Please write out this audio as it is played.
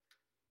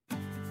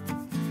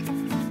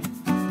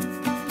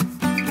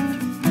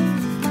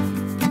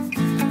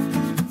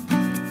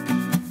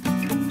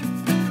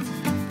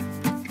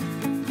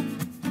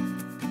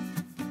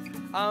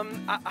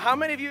How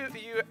many of you've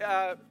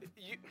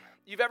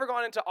ever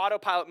gone into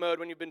autopilot mode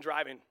when you've been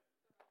driving?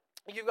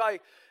 You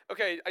like,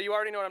 okay, you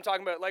already know what I'm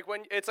talking about. Like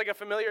when it's like a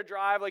familiar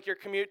drive, like your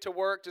commute to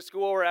work, to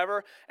school,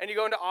 wherever, and you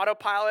go into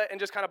autopilot and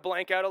just kind of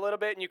blank out a little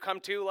bit, and you come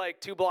to like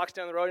 2 blocks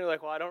down the road, and you're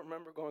like, well, I don't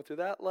remember going through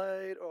that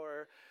light,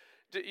 or,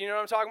 you know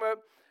what I'm talking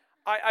about?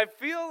 I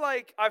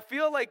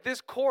feel like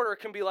this quarter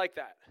can be like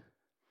that.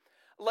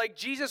 Like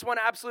Jesus won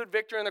absolute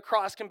victory on the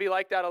cross can be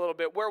like that a little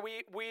bit, where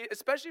we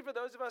especially for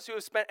those of us who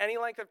have spent any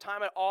length of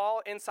time at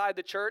all inside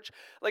the church,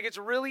 like it's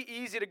really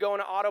easy to go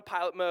into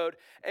autopilot mode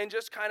and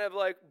just kind of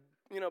like,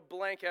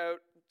 blank out,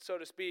 so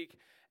to speak,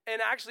 and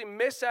actually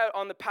miss out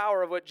on the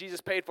power of what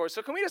Jesus paid for.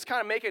 So can we just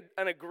kind of make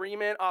an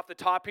agreement off the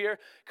top here?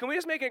 Can we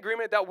just make an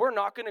agreement that we're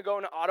not going to go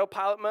into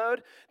autopilot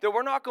mode, that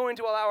we're not going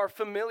to allow our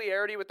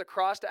familiarity with the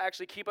cross to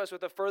actually keep us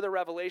with a further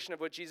revelation of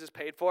what Jesus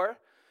paid for?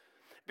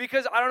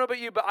 Because I don't know about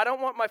you, but I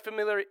don't want my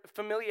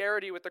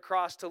familiarity with the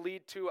cross to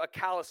lead to a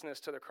callousness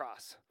to the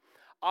cross.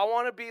 I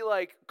want to be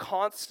like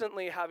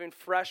constantly having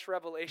fresh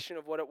revelation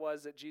of what it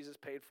was that Jesus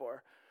paid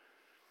for.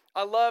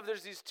 I love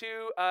there's these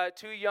two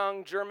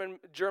young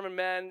German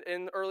men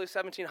in the early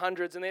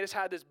 1700s, and they just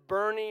had this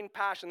burning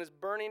passion, this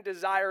burning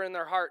desire in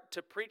their heart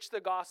to preach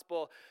the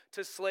gospel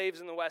to slaves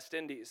in the West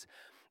Indies.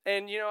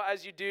 And,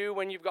 as you do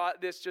when you've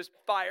got this just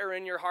fire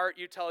in your heart,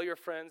 you tell your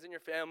friends and your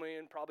family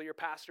and probably your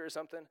pastor or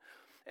something.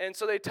 And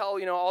so they tell,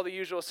 all the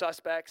usual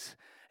suspects.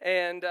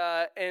 And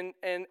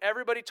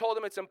everybody told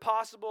them it's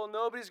impossible.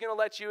 Nobody's going to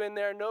let you in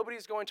there.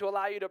 Nobody's going to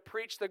allow you to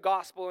preach the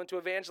gospel and to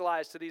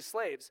evangelize to these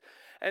slaves.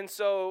 And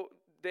so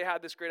they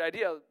had this great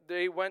idea.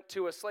 They went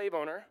to a slave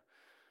owner,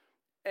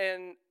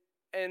 and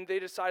they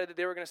decided that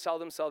they were going to sell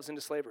themselves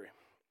into slavery.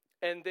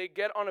 And they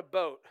get on a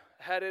boat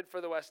headed for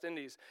the West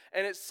Indies.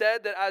 And it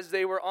said that as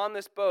they were on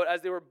this boat,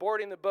 as they were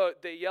boarding the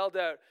boat, they yelled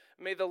out,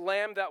 "May the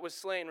lamb that was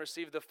slain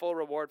receive the full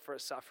reward for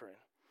his suffering."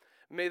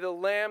 May the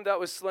lamb that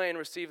was slain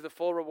receive the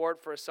full reward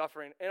for his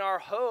suffering. And our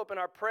hope and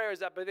our prayer is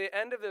that by the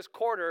end of this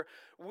quarter,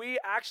 we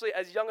actually,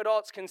 as young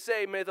adults, can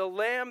say, may the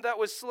lamb that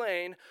was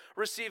slain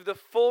receive the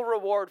full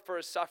reward for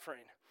his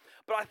suffering.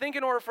 But I think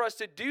in order for us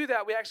to do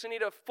that, we actually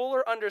need a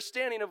fuller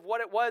understanding of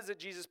what it was that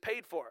Jesus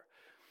paid for.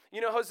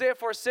 Hosea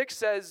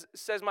 4:6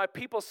 says, my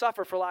people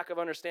suffer for lack of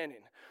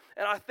understanding.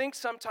 And I think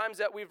sometimes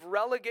that we've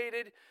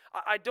relegated,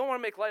 I don't want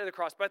to make light of the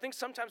cross, but I think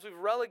sometimes we've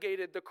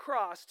relegated the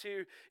cross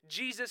to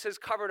Jesus has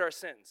covered our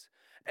sins.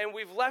 And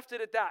we've left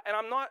it at that. And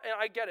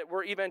I get it,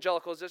 we're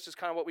evangelicals, this is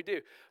kind of what we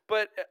do.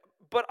 But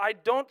I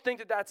don't think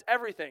that that's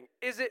everything.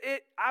 Is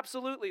it?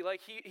 Absolutely.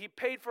 Like he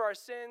paid for our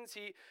sins.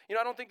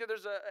 I don't think that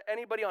there's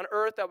anybody on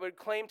earth that would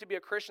claim to be a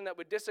Christian that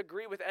would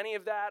disagree with any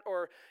of that,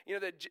 or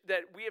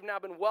that we have now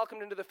been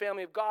welcomed into the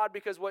family of God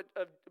because what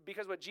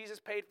Jesus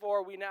paid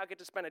for, we now get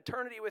to spend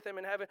eternity with him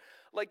in heaven.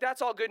 Like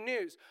that's all good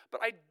news. But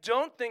I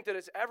don't think that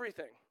it's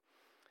everything.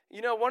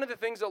 One of the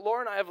things that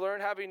Laura and I have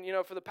learned, having,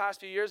 for the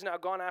past few years now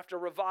gone after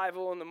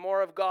revival and the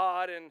more of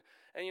God and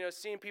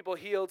seeing people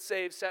healed,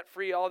 saved, set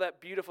free, all that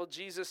beautiful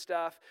Jesus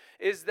stuff,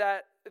 is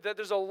that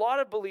there's a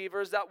lot of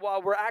believers that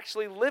while we're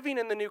actually living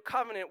in the new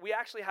covenant, we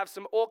actually have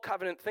some old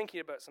covenant thinking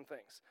about some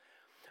things.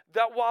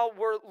 That while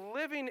we're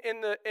living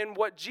in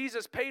what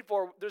Jesus paid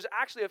for, there's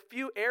actually a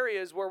few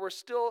areas where we're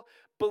still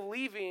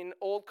believing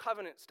old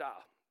covenant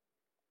style.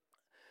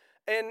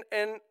 And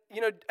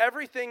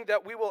everything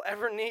that we will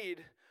ever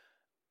need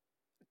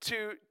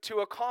to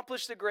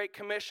accomplish the Great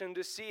Commission,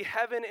 to see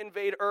heaven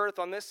invade earth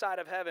on this side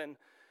of heaven,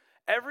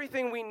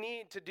 everything we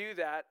need to do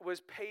that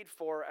was paid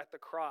for at the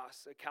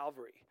cross at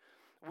Calvary.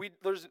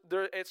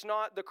 It's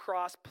not the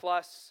cross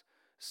plus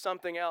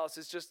something else.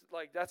 It's just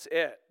like, that's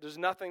it. There's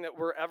nothing that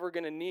we're ever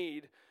going to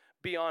need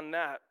beyond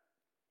that.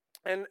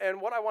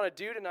 And what I want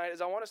to do tonight is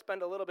I want to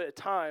spend a little bit of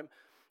time,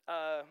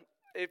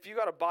 if you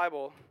got a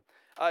Bible,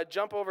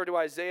 jump over to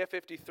Isaiah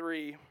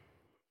 53.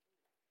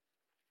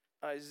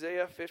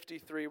 Isaiah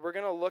 53. We're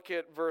going to look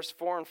at verse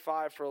 4 and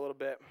 5 for a little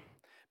bit.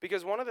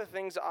 Because one of the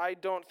things I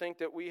don't think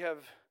that we have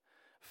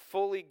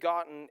fully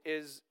gotten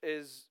is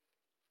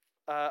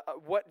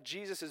what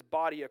Jesus'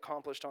 body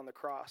accomplished on the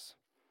cross.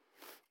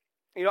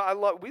 We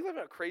live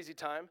in a crazy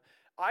time.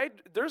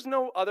 There's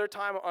no other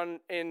time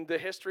in the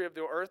history of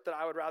the earth that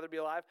I would rather be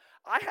alive.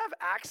 I have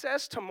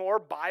access to more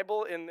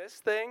Bible in this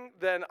thing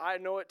than I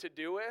know what to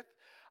do with.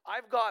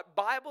 I've got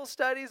Bible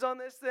studies on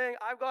this thing.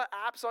 I've got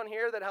apps on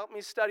here that help me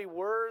study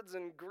words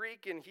and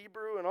Greek and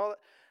Hebrew and all that.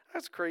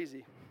 That's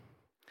crazy.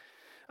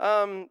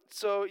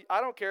 So I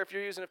don't care if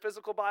you're using a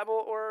physical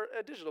Bible or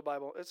a digital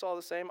Bible. It's all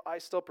the same. I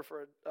still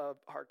prefer a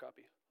hard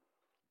copy.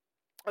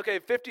 Okay,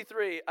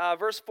 53,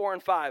 verse 4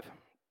 and 5.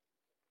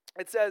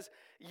 It says,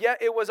 yet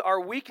it was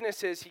our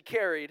weaknesses he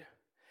carried.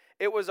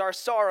 It was our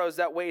sorrows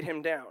that weighed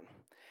him down.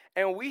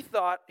 And we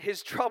thought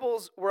his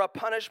troubles were a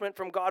punishment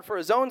from God for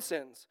his own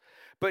sins.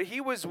 But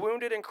he was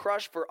wounded and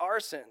crushed for our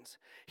sins.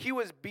 He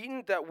was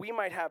beaten that we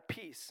might have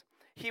peace.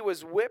 He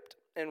was whipped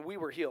and we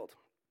were healed.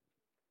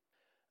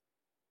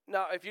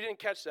 Now, if you didn't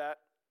catch that,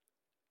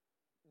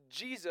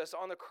 Jesus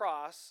on the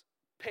cross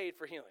paid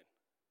for healing.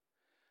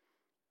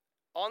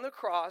 On the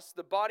cross,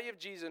 the body of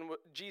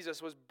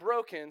Jesus was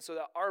broken so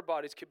that our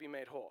bodies could be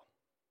made whole.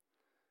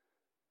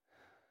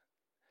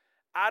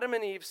 Adam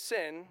and Eve's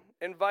sin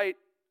invite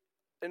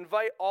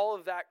all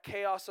of that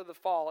chaos of the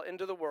fall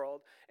into the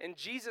world, and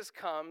Jesus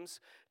comes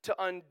to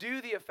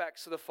undo the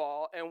effects of the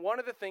fall. And one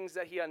of the things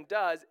that he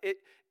undoes,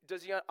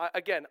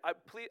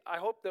 I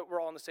hope that we're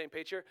all on the same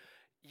page here.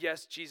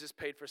 Yes, Jesus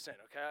paid for sin.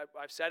 Okay,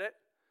 I've said it.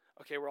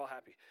 Okay, we're all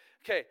happy.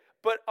 Okay,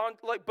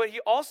 but he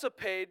also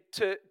paid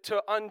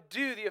to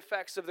undo the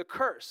effects of the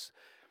curse.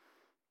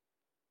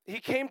 He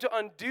came to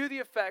undo the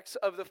effects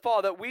of the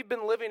fall that we've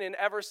been living in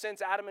ever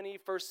since Adam and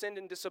Eve first sinned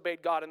and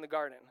disobeyed God in the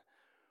garden.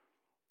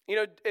 You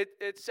know,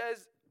 it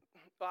says,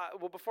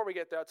 before we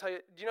get there, I'll tell you,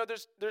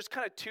 there's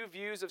kind of two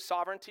views of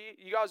sovereignty.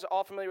 You guys are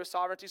all familiar with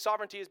sovereignty.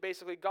 Sovereignty is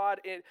basically God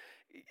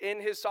in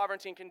his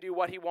sovereignty can do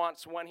what he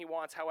wants, when he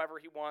wants, however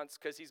he wants,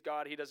 because he's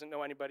God. He doesn't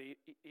know anybody.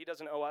 He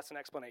doesn't owe us an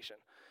explanation.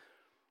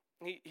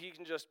 He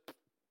can just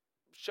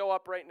show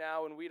up right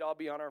now and we'd all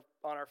be on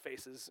our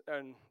faces,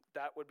 and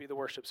that would be the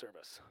worship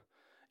service.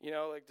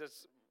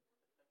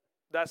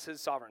 That's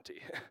his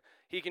sovereignty.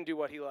 He can do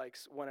what he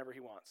likes whenever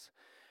he wants.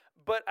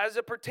 But as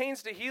it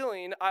pertains to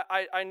healing,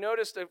 I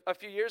noticed a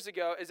few years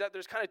ago is that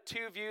there's kind of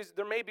two views.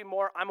 There may be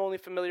more. I'm only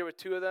familiar with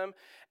two of them.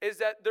 Is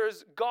that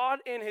there's God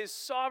in his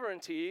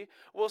sovereignty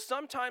will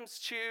sometimes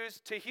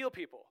choose to heal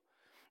people.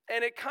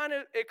 And it kind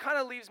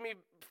of leaves me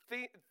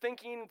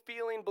thinking,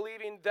 feeling,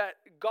 believing that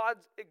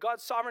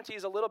God's sovereignty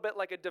is a little bit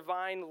like a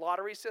divine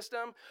lottery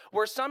system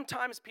where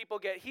sometimes people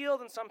get healed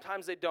and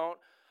sometimes they don't.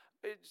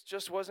 It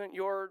just wasn't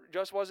your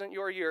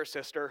year,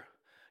 sister.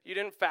 You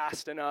didn't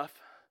fast enough.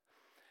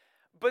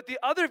 But the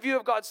other view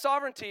of God's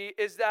sovereignty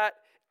is that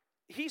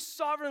he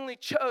sovereignly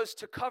chose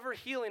to cover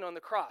healing on the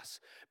cross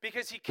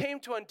because he came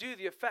to undo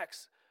the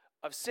effects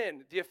of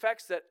sin, the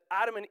effects that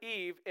Adam and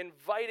Eve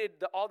invited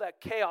all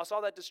that chaos,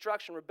 all that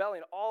destruction,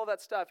 rebellion, all of that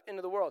stuff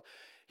into the world.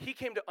 He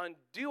came to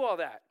undo all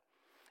that.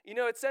 You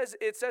know, it says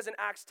in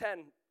Acts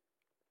 10,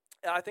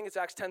 I think it's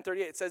Acts 10:38,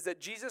 it says that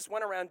Jesus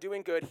went around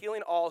doing good,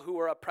 healing all who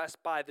were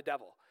oppressed by the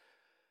devil.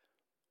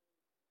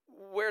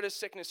 Where does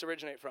sickness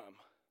originate from?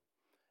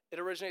 It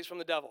originates from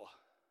the devil.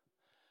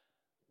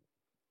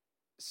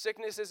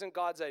 Sickness isn't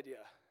God's idea.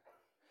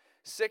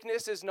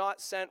 Sickness is not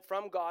sent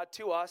from God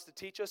to us to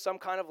teach us some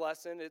kind of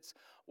lesson. It's,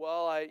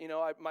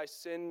 my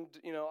sin,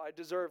 I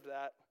deserved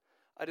that.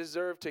 I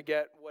deserve to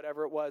get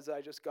whatever it was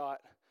I just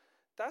got.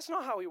 That's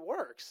not how he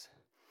works.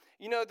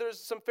 There's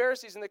some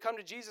Pharisees and they come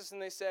to Jesus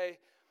and they say,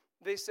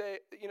 this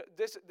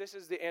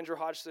is the Andrew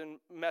Hodgson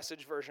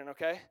message version,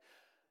 okay?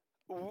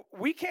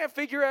 We can't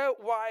figure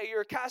out why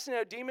you're casting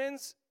out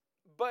demons,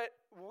 but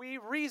we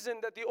reason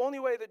that the only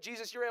way that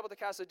Jesus, you're able to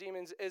cast out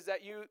demons is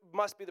that you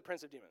must be the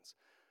prince of demons.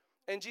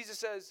 And Jesus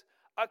says,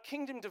 a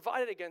kingdom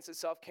divided against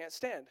itself can't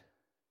stand.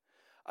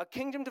 A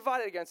kingdom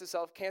divided against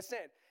itself can't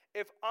stand.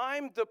 If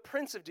I'm the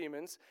prince of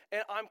demons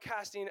and I'm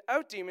casting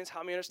out demons,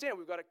 how many understand?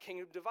 We've got a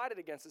kingdom divided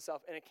against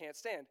itself and it can't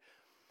stand.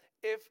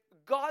 If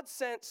God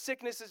sent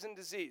sicknesses and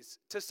disease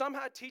to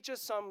somehow teach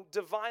us some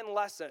divine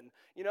lesson,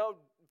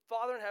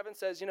 Father in heaven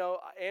says,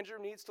 Andrew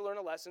needs to learn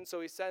a lesson,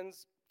 so he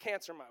sends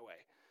cancer my way.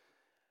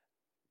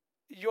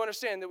 You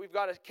understand that we've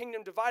got a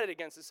kingdom divided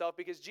against itself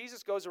because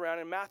Jesus goes around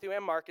in Matthew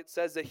and Mark, it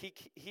says that he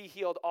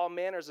healed all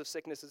manners of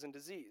sicknesses and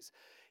disease.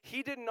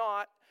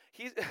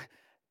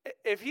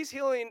 If he's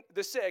healing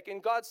the sick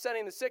and God's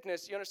sending the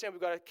sickness, you understand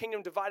we've got a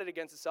kingdom divided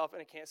against itself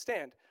and it can't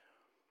stand.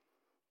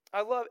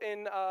 I love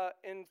in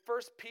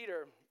 1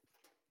 Peter,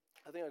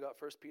 I think I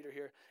got 1 Peter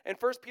here. In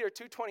 1 Peter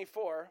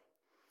 2:24,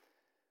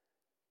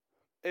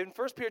 in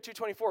 1 Peter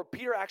 2:24,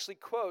 Peter actually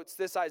quotes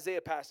this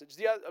Isaiah passage.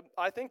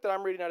 I think that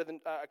I'm reading out of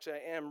I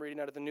am reading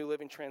out of the New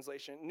Living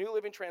Translation. New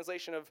Living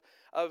Translation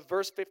of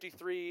verse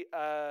 53,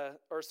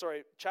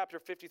 chapter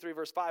 53,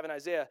 verse 5 in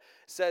Isaiah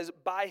says,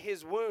 by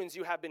his wounds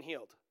you have been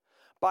healed.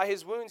 By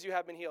his wounds you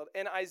have been healed.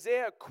 And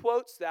Isaiah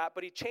quotes that,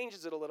 but he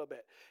changes it a little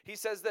bit. He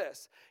says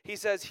this. He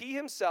says, he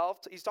himself,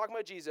 he's talking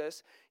about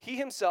Jesus, he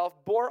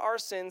himself bore our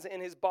sins in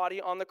his body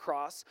on the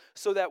cross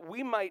so that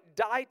we might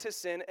die to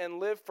sin and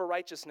live for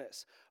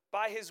righteousness.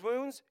 By his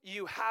wounds,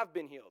 you have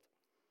been healed.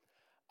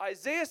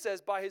 Isaiah says,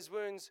 by his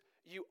wounds,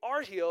 you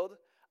are healed.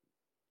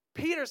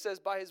 Peter says,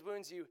 by his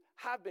wounds, you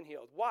have been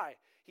healed. Why?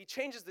 He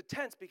changes the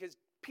tense because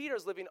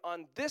Peter's living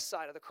on this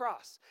side of the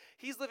cross.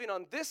 He's living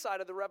on this side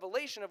of the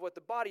revelation of what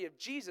the body of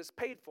Jesus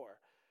paid for.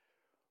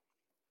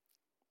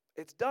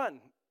 It's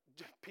done.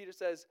 Peter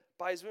says,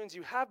 by his wounds,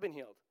 you have been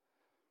healed.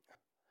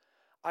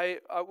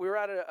 We were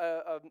at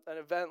an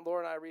event,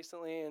 Laura and I,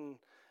 recently, and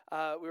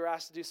we were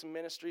asked to do some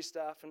ministry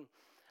stuff, and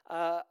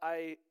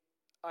I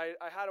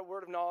had a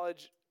word of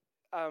knowledge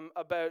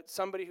about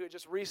somebody who had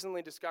just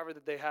recently discovered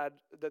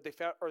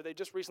they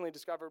just recently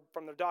discovered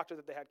from their doctor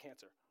that they had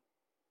cancer.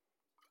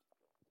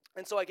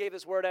 And so I gave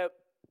this word out.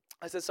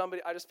 I said,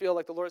 I just feel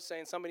like the Lord's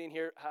saying, somebody in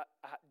here,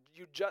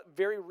 you just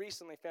very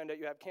recently found out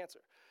you have cancer.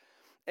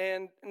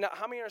 And now,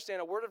 how many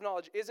understand a word of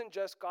knowledge isn't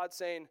just God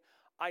saying,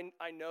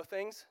 I know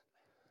things.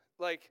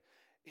 Like,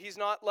 he's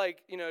not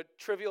like,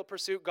 Trivial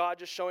Pursuit, God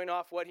just showing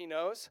off what he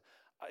knows.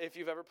 If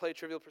you've ever played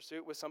Trivial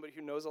Pursuit with somebody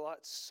who knows a lot,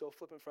 it's so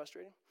flippin'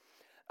 frustrating.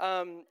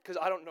 Because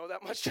I don't know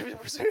that much Trivial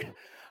Pursuit.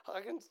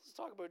 I can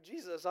talk about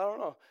Jesus. I don't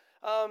know.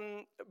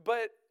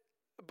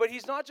 But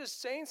he's not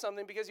just saying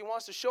something because he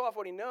wants to show off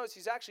what he knows.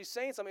 He's actually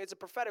saying something. It's a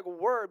prophetic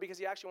word because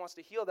he actually wants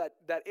to heal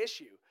that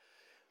issue.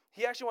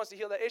 He actually wants to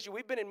heal that issue.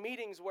 We've been in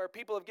meetings where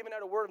people have given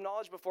out a word of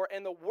knowledge before,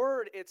 and the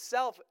word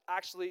itself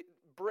actually,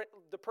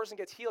 the person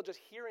gets healed just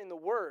hearing the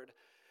word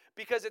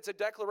because it's a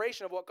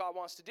declaration of what God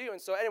wants to do. And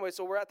so anyway,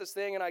 so we're at this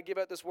thing, and I give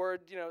out this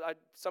word.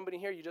 Somebody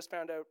here, you just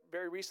found out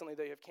very recently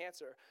that you have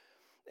cancer.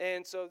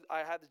 And so I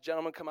had the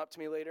gentleman come up to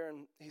me later,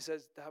 and he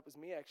says, that was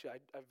me, actually.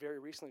 I very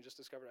recently just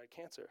discovered I had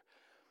cancer.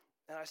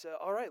 And I said,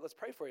 all right, let's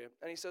pray for you.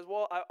 And he says,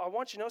 well, I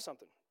want you to know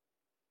something.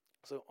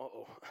 So,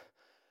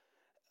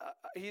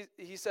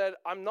 he said,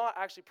 I'm not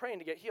actually praying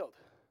to get healed.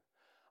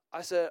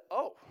 I said,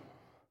 oh,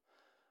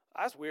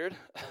 that's weird.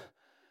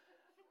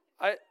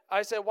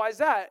 I said, why is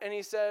that? And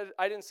he said,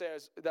 I didn't say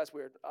that's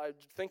weird. I'm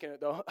thinking it,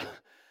 though.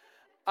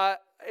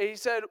 He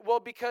said, well,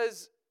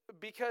 because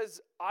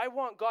I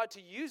want God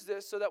to use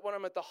this so that when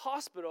I'm at the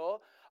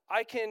hospital,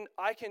 I can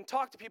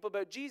talk to people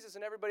about Jesus,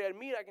 and everybody I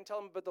meet, I can tell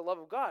them about the love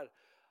of God.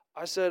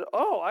 I said,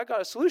 oh, I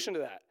got a solution to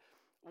that.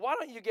 Why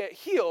don't you get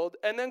healed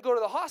and then go to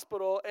the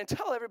hospital and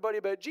tell everybody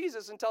about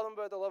Jesus and tell them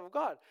about the love of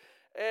God?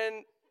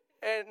 And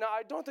now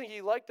I don't think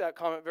he liked that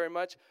comment very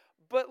much,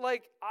 but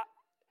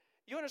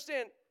you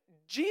understand,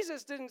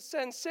 Jesus didn't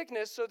send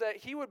sickness so that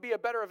he would be a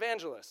better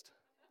evangelist.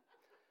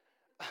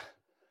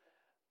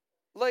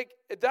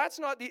 That's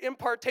not the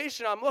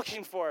impartation I'm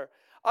looking for.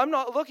 I'm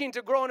not looking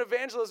to grow in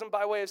evangelism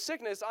by way of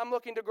sickness. I'm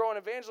looking to grow in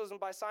evangelism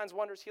by signs,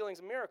 wonders, healings,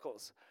 and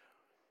miracles.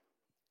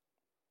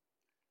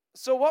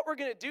 So what we're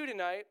going to do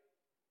tonight,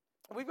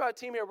 we've got a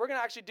team here. We're going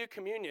to actually do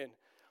communion.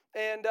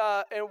 And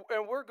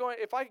we're going,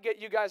 if I could get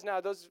you guys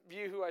now, those of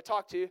you who I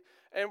talked to,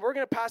 and we're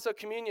going to pass out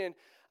communion.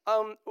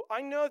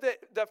 I know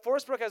that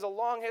Forest Brook has a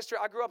long history.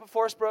 I grew up in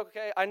Forest Brook,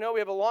 okay? I know we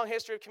have a long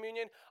history of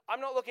communion. I'm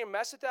not looking to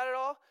mess with that at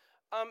all.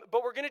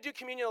 But we're going to do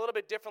communion a little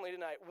bit differently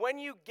tonight. When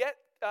you get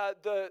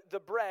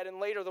the bread and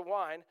later the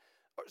wine,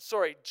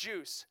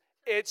 juice.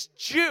 It's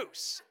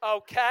juice,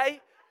 okay?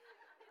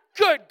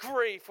 Good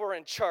grief, we're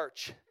in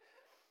church.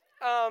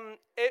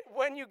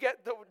 When you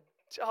get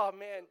oh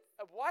man,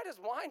 why does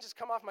wine just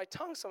come off my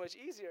tongue so much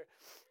easier?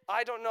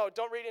 I don't know.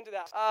 Don't read into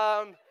that.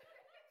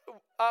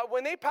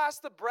 When they pass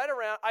the bread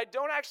around, I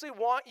don't actually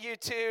want you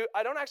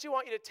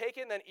to take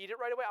it and then eat it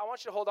right away. I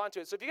want you to hold on to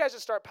it. So if you guys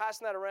just start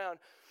passing that around,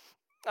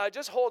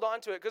 just hold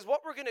on to it, because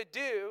what we're going to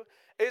do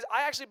is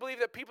I actually believe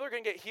that people are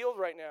going to get healed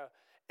right now.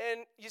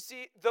 And you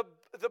see, the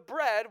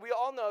bread, we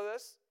all know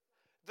this,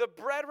 the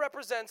bread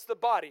represents the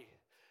body.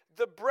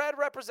 The bread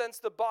represents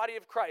the body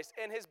of Christ,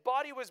 and his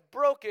body was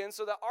broken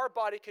so that our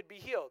body could be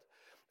healed.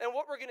 And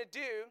what we're going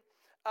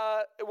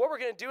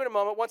to do in a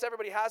moment, once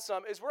everybody has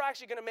some, is we're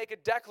actually going to make a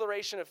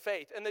declaration of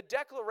faith. And the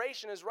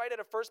declaration is right out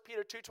of 1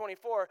 Peter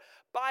 2:24,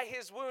 by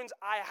his wounds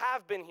I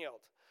have been healed.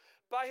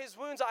 By his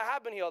wounds I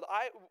have been healed.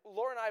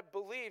 Laura and I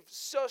believe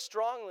so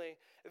strongly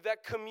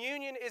that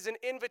communion is an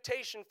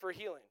invitation for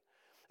healing.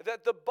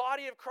 That the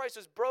body of Christ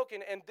was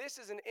broken, and this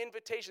is an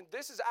invitation.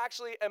 This is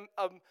actually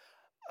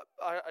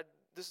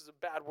this is a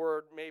bad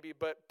word maybe,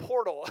 but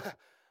portal.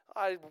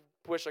 I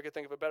wish I could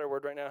think of a better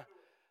word right now.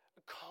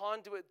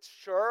 Conduit,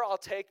 sure, I'll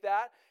take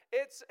that.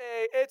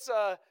 It's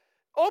a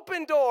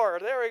open door,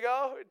 there we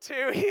go,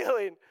 to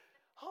healing.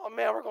 Oh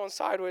man, we're going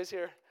sideways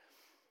here.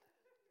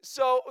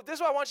 So this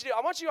is what I want you to do.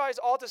 I want you guys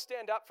all to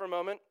stand up for a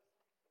moment.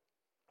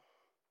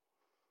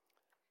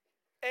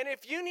 And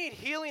if you need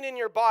healing in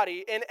your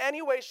body in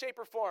any way, shape,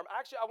 or form,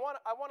 actually, I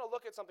want to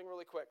look at something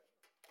really quick.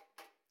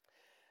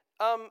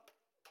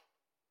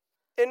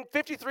 In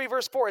 53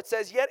 verse 4, it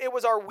says, yet it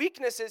was our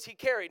weaknesses he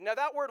carried. Now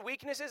that word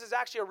weaknesses is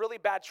actually a really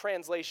bad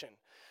translation.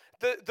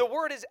 The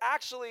word is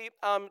actually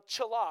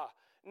chala.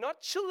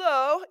 Not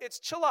chalo, it's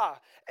chala.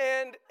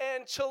 And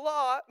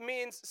chala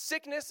means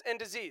sickness and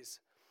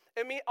disease.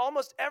 It means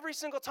almost every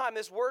single time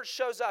this word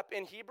shows up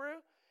in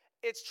Hebrew,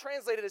 it's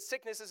translated as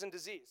sicknesses and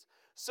disease.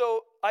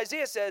 So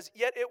Isaiah says,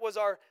 yet it was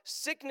our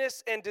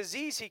sickness and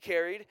disease he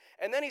carried.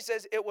 And then he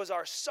says, it was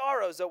our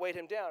sorrows that weighed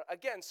him down.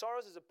 Again,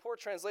 sorrows is a poor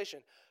translation.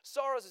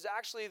 Sorrows is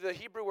actually the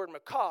Hebrew word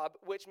makab,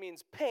 which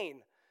means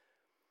pain.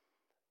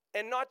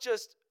 And not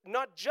just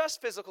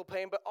physical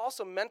pain, but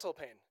also mental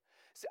pain.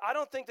 See, I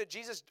don't think that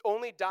Jesus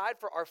only died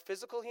for our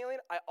physical healing.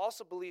 I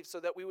also believe so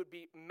that we would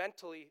be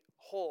mentally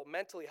whole,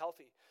 mentally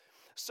healthy.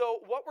 So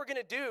what we're going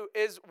to do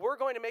is we're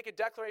going to make a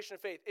declaration of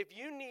faith. If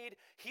you need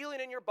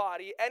healing in your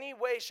body, any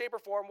way, shape, or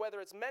form,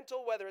 whether it's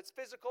mental, whether it's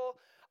physical,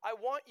 I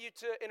want you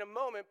to, in a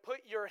moment,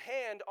 put your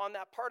hand on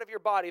that part of your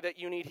body that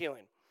you need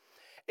healing.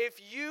 If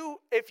you're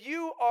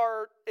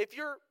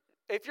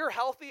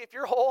healthy, if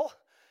you're whole,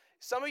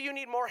 some of you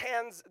need more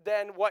hands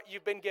than what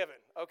you've been given,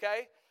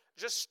 okay?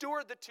 Just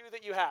steward the two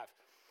that you have.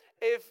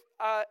 If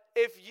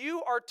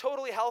you are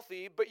totally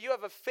healthy, but you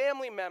have a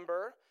family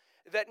member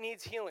that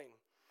needs healing,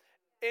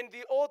 in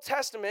the Old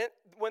Testament,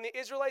 when the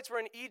Israelites were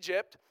in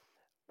Egypt,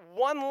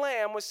 one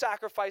lamb was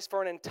sacrificed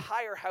for an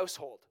entire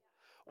household.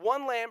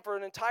 one lamb for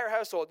an entire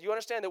household. You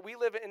understand that we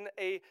live in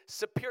a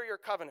superior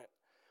covenant.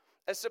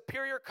 A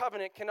superior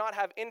covenant cannot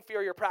have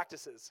inferior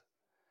practices.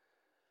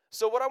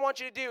 So what I want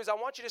you to do is I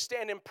want you to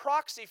stand in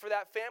proxy for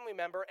that family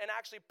member and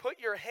actually put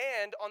your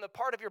hand on the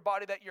part of your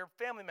body that your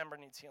family member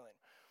needs healing.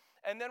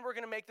 And then we're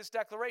going to make this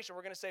declaration.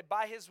 We're going to say,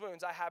 by his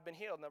wounds I have been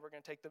healed. And then we're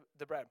going to take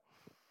the bread.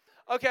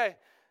 Okay,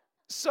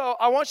 so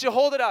I want you to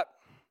hold it up.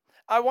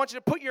 I want you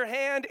to put your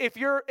hand, if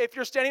you're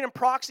standing in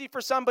proxy for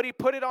somebody,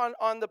 put it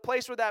on the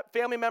place where that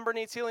family member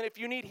needs healing. If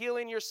you need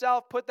healing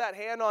yourself, put that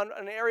hand on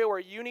an area where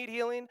you need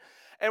healing.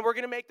 And we're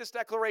going to make this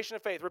declaration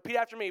of faith. Repeat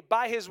after me.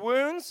 By his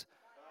wounds,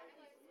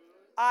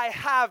 I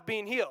have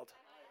been healed.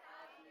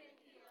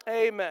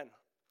 Amen.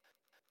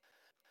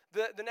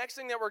 The next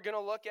thing that we're going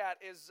to look at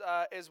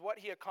is what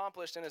he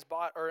accomplished in his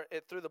body, or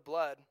through the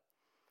blood.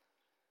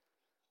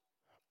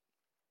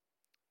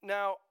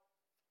 Now,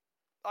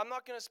 I'm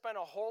not going to spend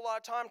a whole lot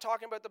of time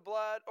talking about the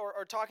blood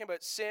or talking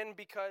about sin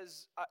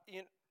because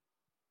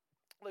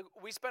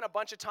we spent a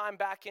bunch of time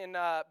back in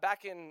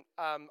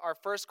our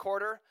first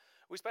quarter.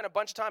 We spent a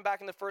bunch of time back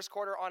in the first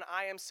quarter on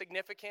I am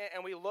significant,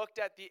 and we looked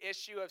at the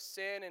issue of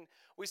sin, and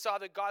we saw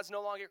that God's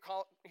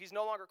he's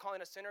no longer calling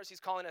us sinners,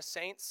 he's calling us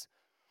saints.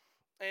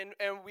 And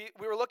we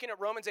were looking at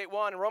Romans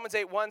 8:1, and Romans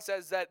 8:1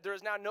 says that there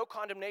is now no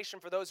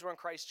condemnation for those who are in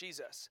Christ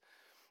Jesus.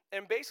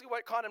 And basically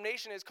what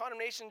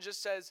condemnation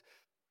just says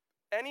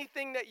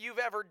anything that you've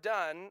ever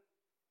done,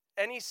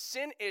 any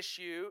sin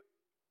issue,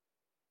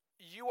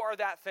 you are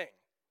that thing.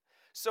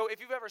 So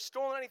if you've ever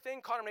stolen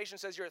anything, condemnation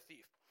says you're a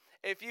thief.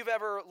 If you've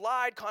ever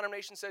lied,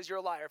 condemnation says you're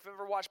a liar. If you've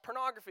ever watched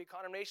pornography,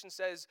 condemnation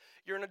says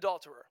you're an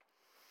adulterer.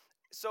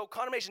 So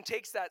condemnation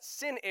takes that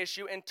sin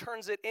issue and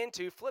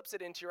flips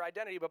it into your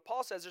identity. But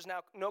Paul says there's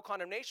now no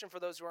condemnation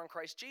for those who are in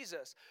Christ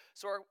Jesus.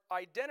 So our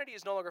identity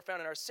is no longer found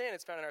in our sin,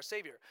 it's found in our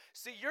Savior.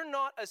 See, you're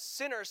not a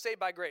sinner saved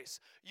by grace.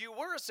 You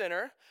were a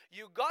sinner,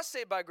 you got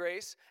saved by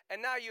grace, and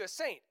now you're a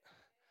saint.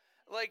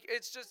 Like,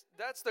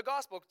 that's the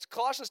gospel.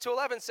 Colossians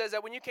 2:11 says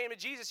that when you came to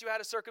Jesus, you had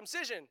a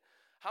circumcision.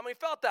 How many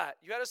felt that?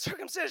 You had a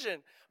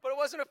circumcision. But it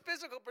wasn't a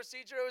physical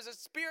procedure. It was a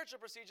spiritual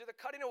procedure, the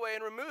cutting away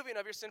and removing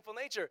of your sinful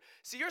nature.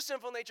 See, your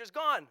sinful nature is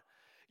gone.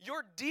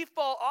 Your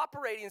default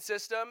operating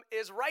system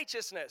is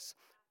righteousness,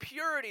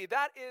 purity.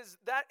 That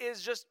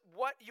is just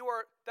what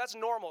that's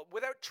normal.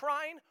 Without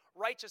trying,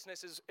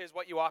 righteousness is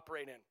what you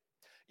operate in.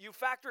 You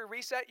factory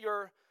reset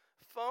your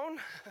phone.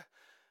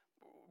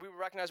 We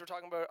recognize we're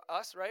talking about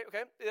us, right?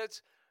 Okay.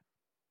 That's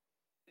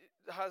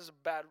a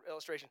bad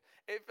illustration.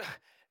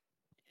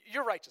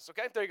 You're righteous,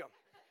 okay? There you go.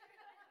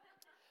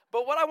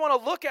 But what I want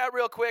to look at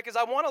real quick is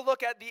I want to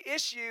look at the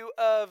issue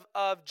of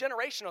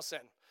generational sin.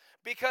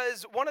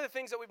 Because one of the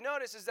things that we've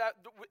noticed is that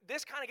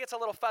this kind of gets a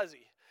little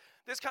fuzzy.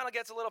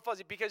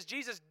 Because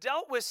Jesus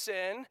dealt with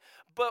sin,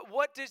 but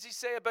what does he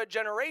say about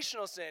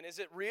generational sin? Is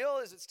it real?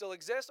 Does it still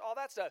exist? All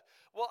that stuff.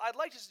 Well, I'd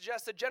like to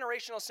suggest that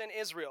generational sin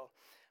is real.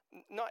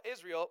 Not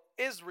Israel,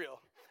 is real.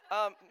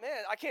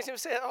 Man, I can't seem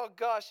to say it. Oh,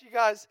 gosh, you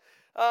guys.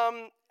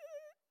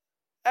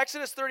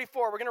 Exodus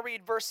 34, we're going to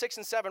read verse 6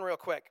 and 7 real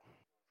quick.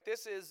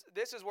 This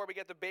is where we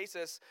get the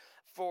basis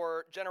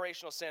for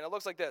generational sin. It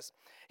looks like this.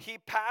 He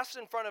passed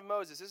in front of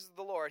Moses. This is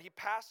the Lord. He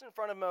passed in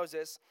front of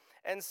Moses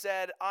and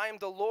said, I am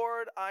the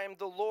Lord,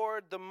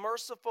 the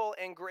merciful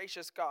and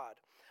gracious God.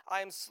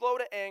 I am slow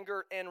to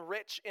anger and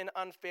rich in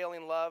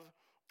unfailing love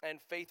and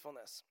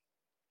faithfulness.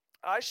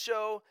 I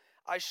show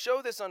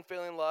this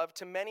unfailing love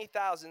to many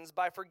thousands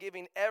by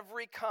forgiving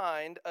every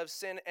kind of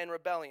sin and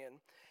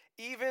rebellion.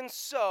 Even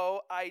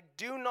so, I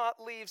do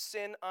not leave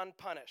sin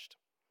unpunished,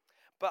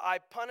 but I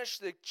punish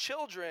the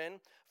children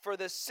for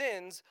the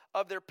sins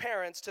of their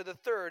parents to the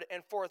third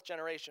and fourth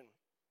generation.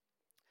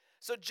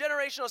 So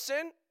generational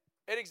sin,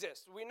 it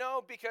exists. We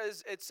know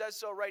because it says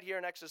so right here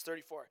in Exodus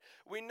 34.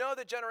 We know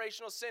that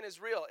generational sin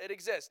is real. It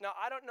exists. Now,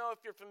 I don't know if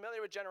you're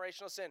familiar with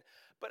generational sin,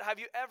 but have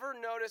you ever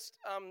noticed,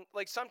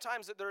 like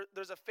sometimes that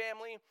there's a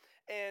family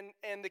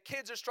and the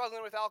kids are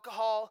struggling with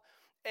alcohol,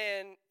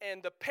 and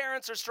the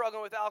parents are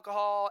struggling with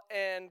alcohol,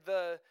 and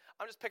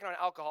I'm just picking on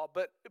alcohol,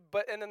 but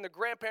and then the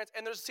grandparents,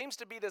 and there seems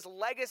to be this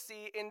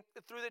legacy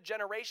through the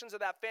generations of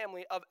that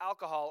family of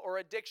alcohol or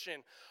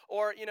addiction,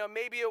 or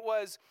maybe it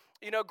was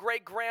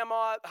great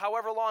grandma,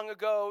 however long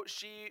ago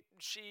she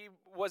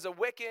was a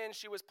Wiccan,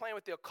 she was playing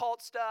with the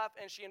occult stuff,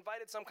 and she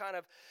invited some kind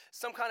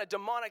of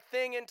demonic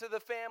thing into the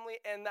family,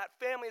 and that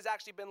family has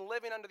actually been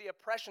living under the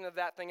oppression of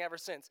that thing ever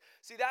since.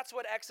 See, that's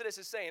what Exodus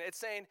is saying. It's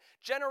saying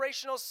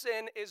generational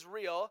sin is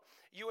real.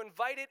 You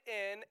invite it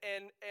in,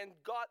 and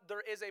God,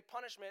 there is a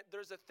punishment.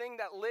 There's a thing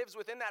that lives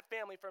within that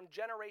family from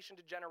generation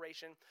to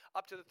generation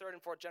up to the third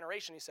and fourth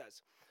generation, he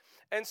says.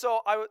 And so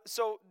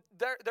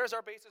there's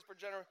our basis for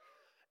generation.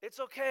 It's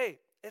okay.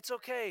 It's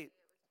okay.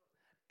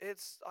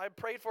 I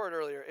prayed for it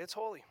earlier. It's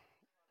holy.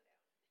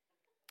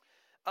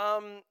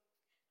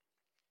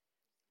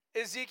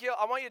 Ezekiel,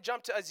 I want you to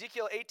jump to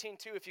Ezekiel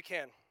 18:2 if you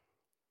can.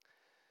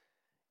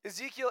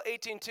 Ezekiel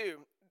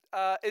 18:2.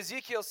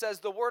 Ezekiel says,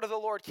 the word of the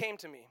Lord came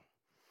to me.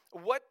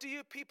 What do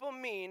you people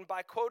mean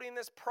by quoting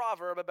this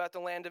proverb about the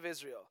land of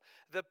Israel?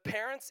 The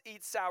parents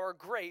eat sour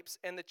grapes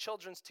and the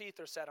children's teeth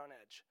are set on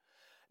edge.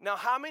 Now,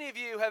 how many of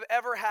you have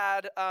ever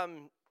had,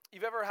 I'm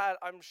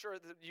sure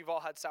that you've all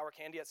had sour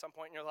candy at some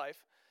point in your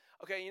life.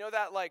 Okay, you know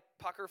that like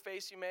pucker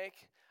face you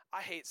make?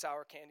 I hate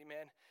sour candy,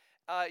 man.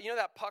 You know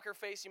that pucker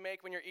face you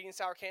make when you're eating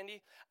sour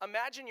candy?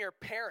 Imagine your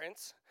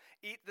parents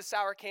eat the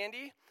sour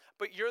candy,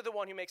 but you're the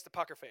one who makes the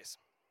pucker face.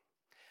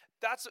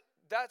 That's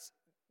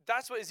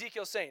what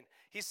Ezekiel's saying.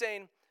 He's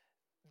saying,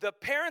 the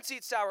parents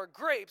eat sour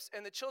grapes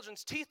and the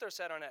children's teeth are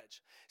set on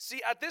edge.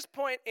 See, at this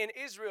point in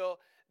Israel,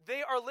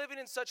 they are living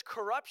in such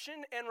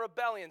corruption and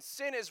rebellion.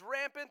 Sin is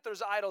rampant.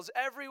 There's idols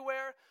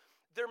everywhere.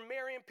 They're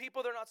marrying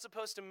people they're not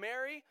supposed to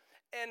marry.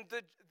 And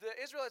the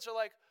Israelites are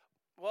like,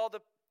 well,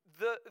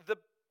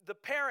 the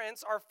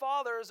parents, our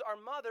fathers, our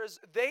mothers,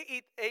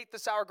 they ate the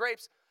sour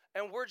grapes,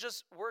 and we're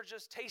just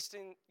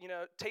tasting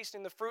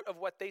the fruit of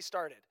what they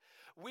started.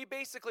 We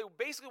basically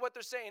what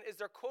they're saying is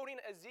they're quoting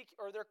Ezekiel,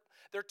 or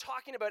they're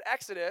talking about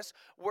Exodus,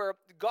 where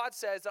God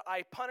says that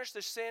I punish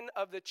the sin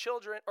of the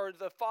children, or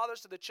the fathers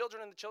to the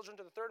children, and the children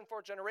to the third and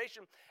fourth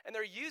generation, and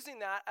they're using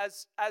that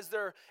as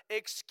their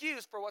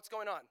excuse for what's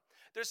going on.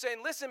 They're saying,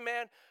 listen,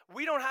 man,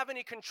 we don't have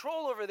any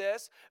control over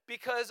this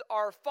because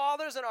our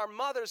fathers and our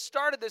mothers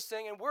started this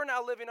thing, and we're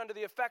now living under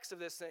the effects of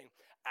this thing.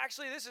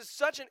 Actually, this is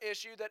such an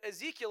issue that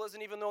Ezekiel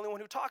isn't even the only one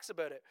who talks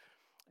about it.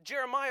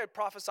 Jeremiah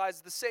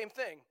prophesies the same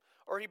thing,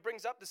 or he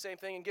brings up the same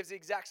thing and gives the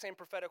exact same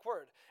prophetic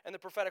word. And the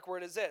prophetic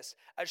word is this: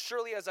 as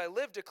surely as I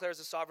live, declares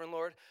the sovereign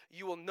Lord,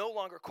 you will no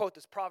longer quote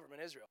this proverb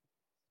in Israel.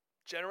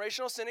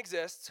 Generational sin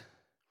exists.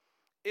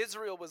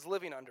 Israel was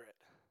living under it.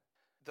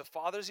 The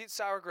fathers eat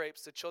sour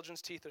grapes, the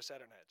children's teeth are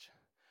set on edge.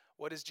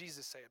 What does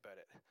Jesus say about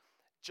it?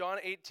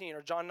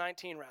 John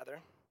 19 rather.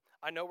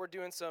 I know we're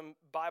doing some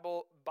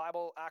Bible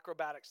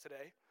acrobatics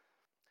today.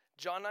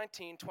 John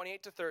 19,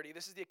 28 to 30.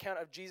 This is the account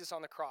of Jesus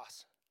on the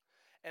cross.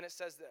 And it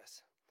says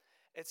this.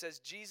 It says,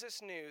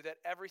 Jesus knew that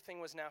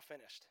everything was now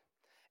finished.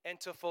 And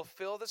to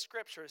fulfill the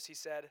scriptures, he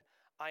said,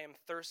 I am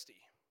thirsty.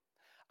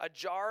 A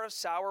jar of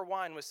sour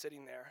wine was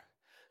sitting there.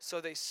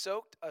 So they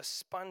soaked a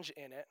sponge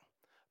in it,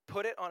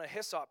 put it on a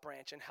hyssop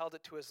branch, and held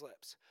it to his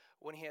lips.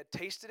 When he had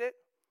tasted it,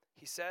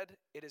 he said,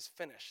 it is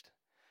finished.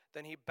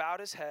 Then he bowed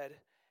his head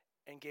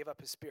and gave up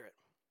his spirit.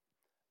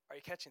 Are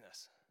you catching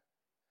this?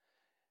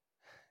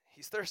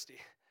 He's thirsty.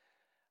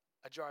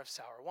 A jar of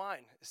sour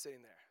wine is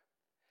sitting there.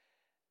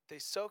 They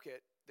soak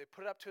it, they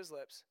put it up to his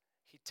lips,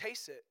 he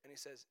tastes it, and he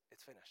says,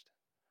 it's finished.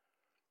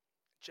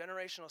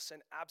 Generational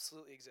sin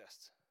absolutely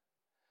exists.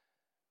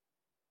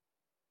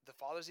 The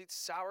fathers eat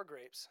sour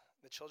grapes,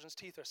 the children's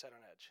teeth are set on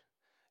edge.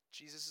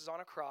 Jesus is on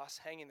a cross,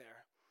 hanging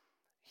there.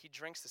 He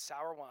drinks the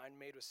sour wine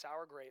made with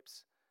sour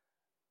grapes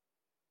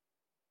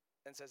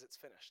and says it's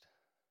finished.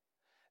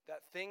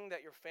 That thing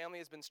that your family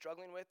has been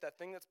struggling with, that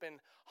thing that's been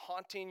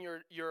haunting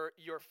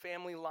your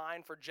family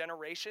line for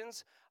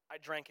generations, I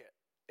drank it.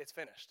 It's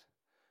finished.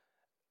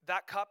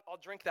 That cup, I'll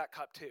drink that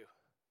cup too.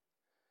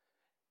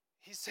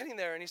 He's sitting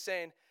there and he's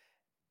saying,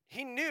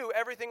 he knew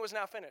everything was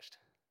now finished.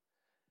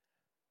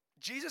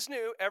 Jesus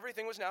knew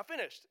everything was now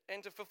finished.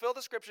 And to fulfill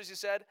the scriptures, he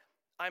said,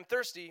 I'm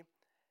thirsty,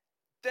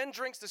 then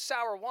drinks the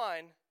sour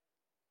wine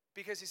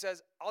because he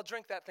says, I'll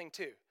drink that thing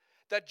too.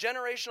 That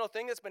generational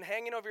thing that's been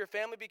hanging over your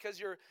family because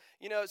you're,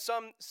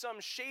 some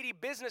shady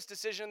business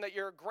decision that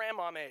your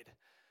grandma made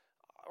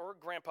or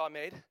grandpa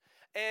made.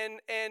 And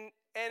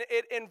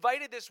it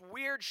invited this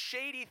weird,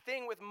 shady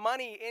thing with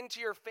money into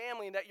your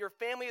family that your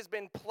family has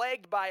been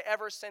plagued by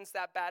ever since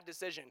that bad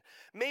decision.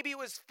 Maybe it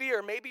was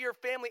fear. Maybe your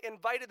family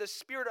invited the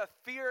spirit of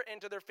fear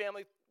into their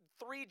family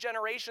 3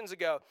 generations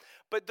ago.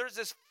 But there's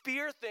this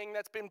fear thing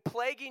that's been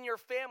plaguing your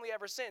family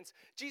ever since.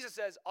 Jesus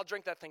says, I'll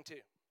drink that thing too.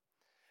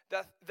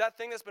 That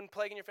thing that's been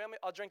plaguing your family,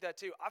 I'll drink that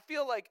too. I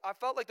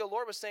felt like the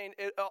Lord was saying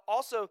it,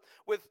 also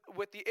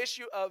with the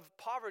issue of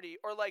poverty,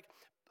 or like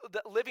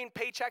living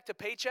paycheck to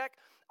paycheck.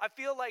 I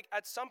feel like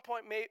at some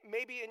point,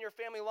 maybe in your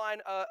family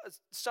line,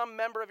 some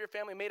member of your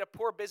family made a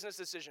poor business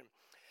decision.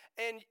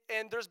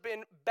 And there's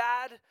been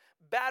bad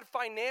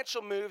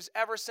financial moves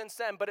ever since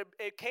then, but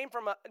it came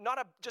from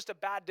not just a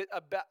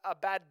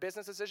bad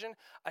business decision,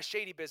 a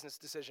shady business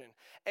decision.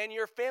 And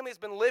your family's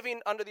been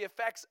living under the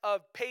effects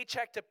of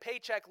paycheck to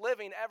paycheck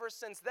living ever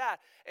since that.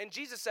 And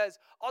Jesus says,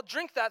 I'll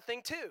drink that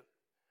thing too.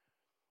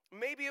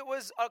 Maybe it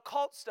was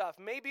occult stuff.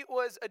 Maybe it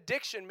was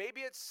addiction.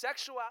 Maybe it's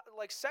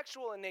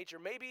sexual in nature.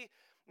 Maybe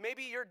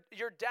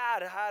your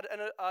dad had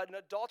an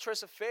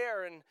adulterous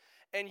affair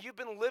and you've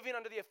been living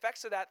under the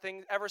effects of that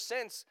thing ever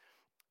since.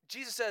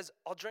 Jesus says,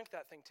 I'll drink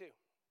that thing too.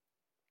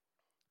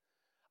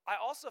 I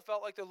also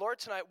felt like the Lord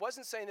tonight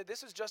wasn't saying that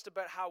this is just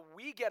about how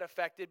we get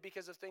affected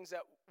because of things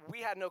that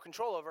we had no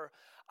control over.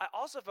 I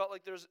also felt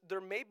like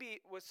there may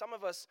be with some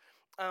of us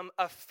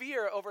a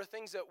fear over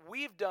things that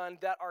we've done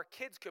that our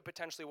kids could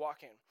potentially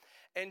walk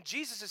in. And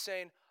Jesus is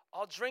saying,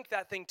 I'll drink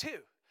that thing too.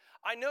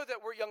 I know that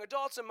we're young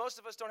adults and most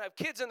of us don't have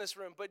kids in this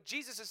room, but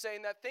Jesus is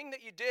saying that thing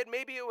that you did,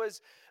 maybe it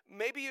was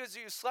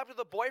you slept with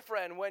a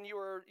boyfriend when you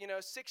were,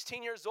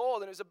 16 years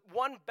old, and it was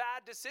one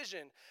bad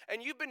decision.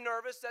 And you've been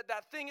nervous that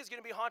that thing is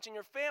going to be haunting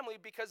your family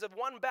because of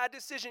one bad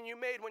decision you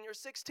made when you're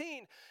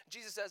 16.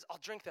 Jesus says, I'll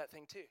drink that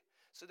thing too,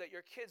 so that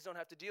your kids don't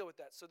have to deal with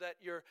that, so that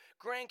your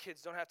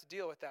grandkids don't have to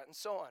deal with that, and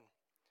so on.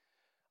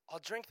 I'll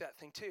drink that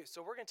thing too.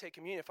 So we're going to take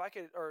communion. If I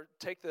could, or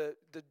take the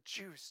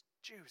juice.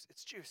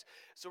 It's juice.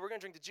 So we're going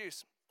to drink the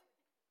juice.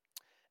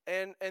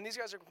 And these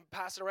guys are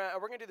passing around.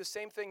 And we're going to do the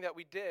same thing that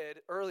we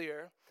did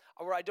earlier,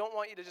 where I don't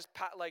want you to just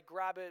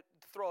grab it,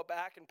 throw it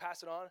back, and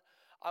pass it on.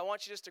 I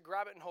want you just to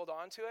grab it and hold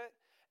on to it.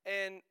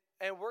 And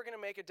we're going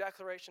to make a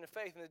declaration of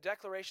faith. And the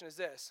declaration is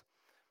this.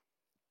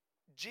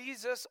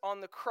 Jesus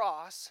on the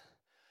cross,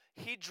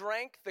 he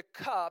drank the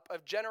cup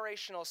of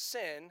generational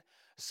sin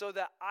so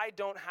that I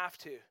don't have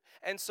to,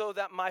 and so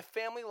that my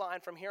family line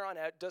from here on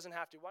out doesn't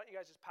have to. Why don't you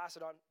guys just pass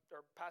it on,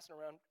 or pass it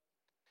around?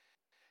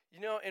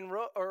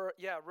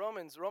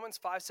 Romans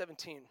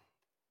 5:17.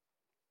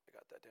 I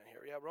got that down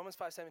here. Yeah, Romans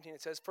 5:17.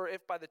 It says, "For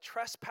if by the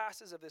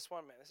trespasses of this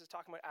one man," this is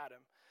talking about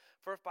Adam,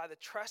 "for if by the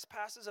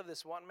trespasses of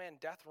this one man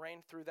death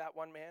reigned through that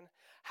one man,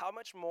 how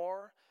much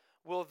more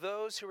will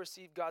those who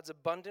receive God's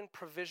abundant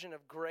provision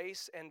of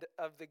grace and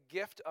of the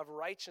gift of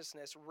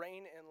righteousness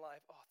reign in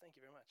life?" Oh, thank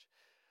you very much.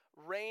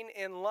 Reign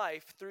in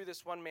life through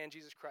this one man,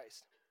 Jesus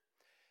Christ.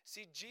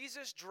 See,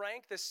 Jesus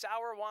drank the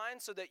sour wine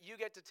so that you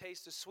get to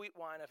taste the sweet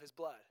wine of his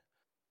blood.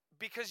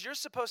 Because you're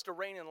supposed to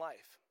reign in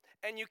life.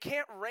 And you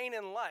can't reign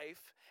in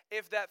life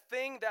if that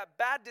thing, that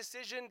bad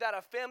decision that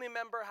a family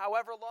member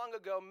however long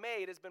ago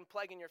made has been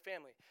plaguing your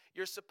family.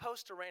 You're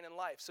supposed to reign in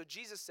life. So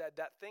Jesus said,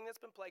 that thing that's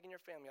been plaguing your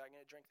family, I'm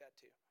going to drink that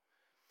too.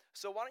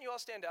 So why don't you all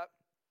stand up?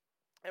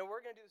 And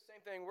we're going to do the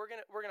same thing. We're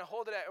going to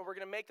hold it out, and we're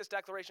going to make this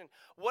declaration.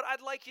 What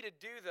I'd like you to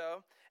do,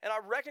 though, and I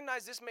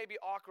recognize this may be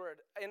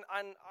awkward, and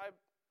I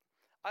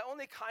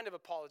only kind of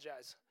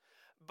apologize.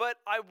 But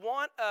I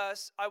want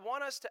us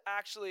to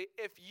actually,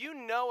 if you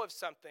know of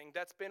something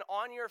that's been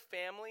on your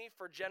family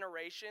for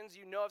generations,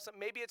 you know of something,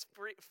 maybe it's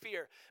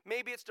fear,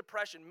 maybe it's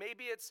depression,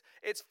 maybe it's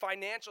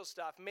financial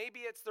stuff,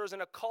 maybe there's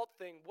an occult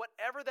thing,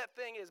 whatever that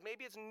thing is,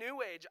 maybe it's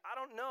new age, I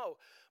don't know.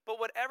 But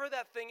whatever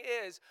that thing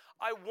is,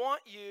 I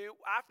want you,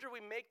 after we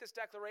make this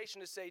declaration,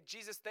 to say,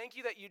 Jesus, thank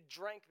you that you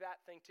drank that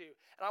thing too.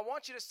 And I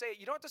want you to say it.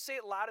 You don't have to say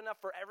it loud enough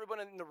for everyone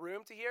in the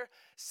room to hear.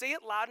 Say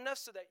it loud enough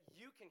so that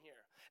you can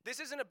hear.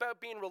 This isn't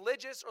about being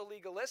religious or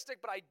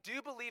legalistic, but I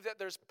do believe that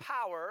there's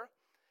power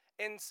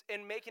in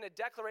making a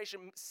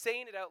declaration,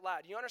 saying it out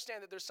loud. You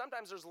understand that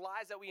sometimes there's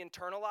lies that we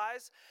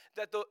internalize,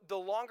 that the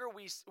longer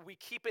we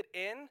keep it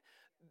in,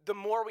 the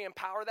more we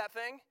empower that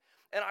thing.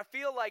 And I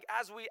feel like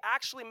as we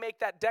actually make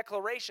that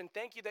declaration,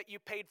 thank you that you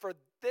paid for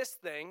this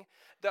thing,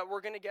 that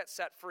we're going to get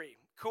set free.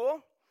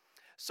 Cool?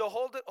 So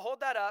hold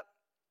that up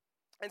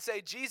and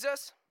say,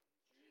 Jesus,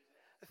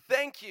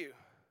 thank you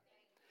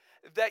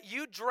that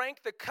you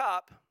drank the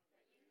cup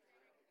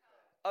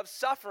of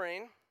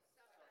suffering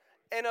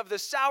and of the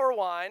sour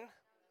wine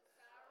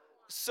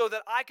so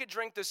that I could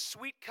drink the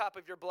sweet cup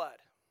of your blood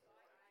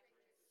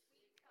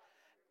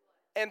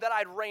and that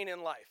I'd reign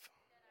in life.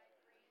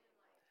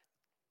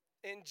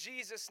 In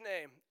Jesus'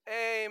 name,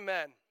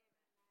 amen.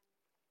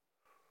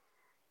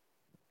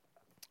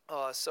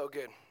 Oh, it's so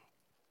good.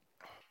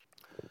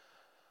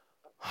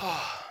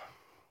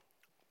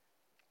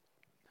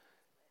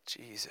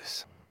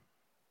 Jesus.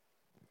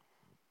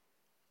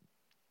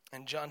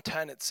 In John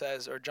 10 it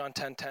says, or John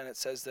 10:10, it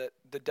says that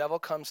the devil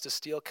comes to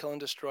steal, kill,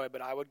 and destroy,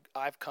 but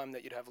I've come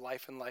that you'd have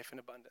life and life in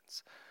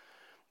abundance.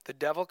 The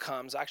devil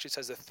comes, actually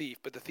says the thief,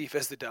 but the thief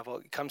is the devil.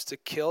 He comes to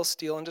kill,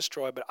 steal, and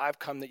destroy, but I've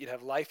come that you'd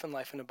have life and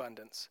life in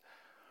abundance.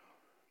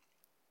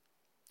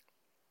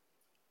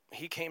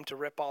 He came to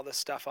rip all this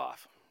stuff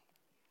off.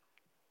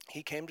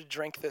 He came to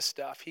drink this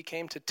stuff. He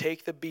came to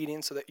take the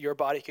beating so that your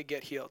body could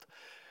get healed.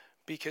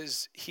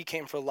 Because he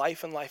came for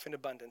life and life in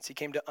abundance. He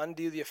came to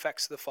undo the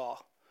effects of the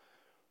fall.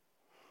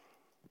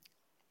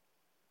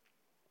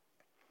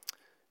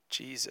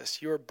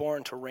 Jesus, you are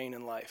born to reign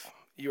in life.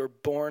 You are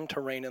born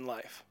to reign in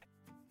life.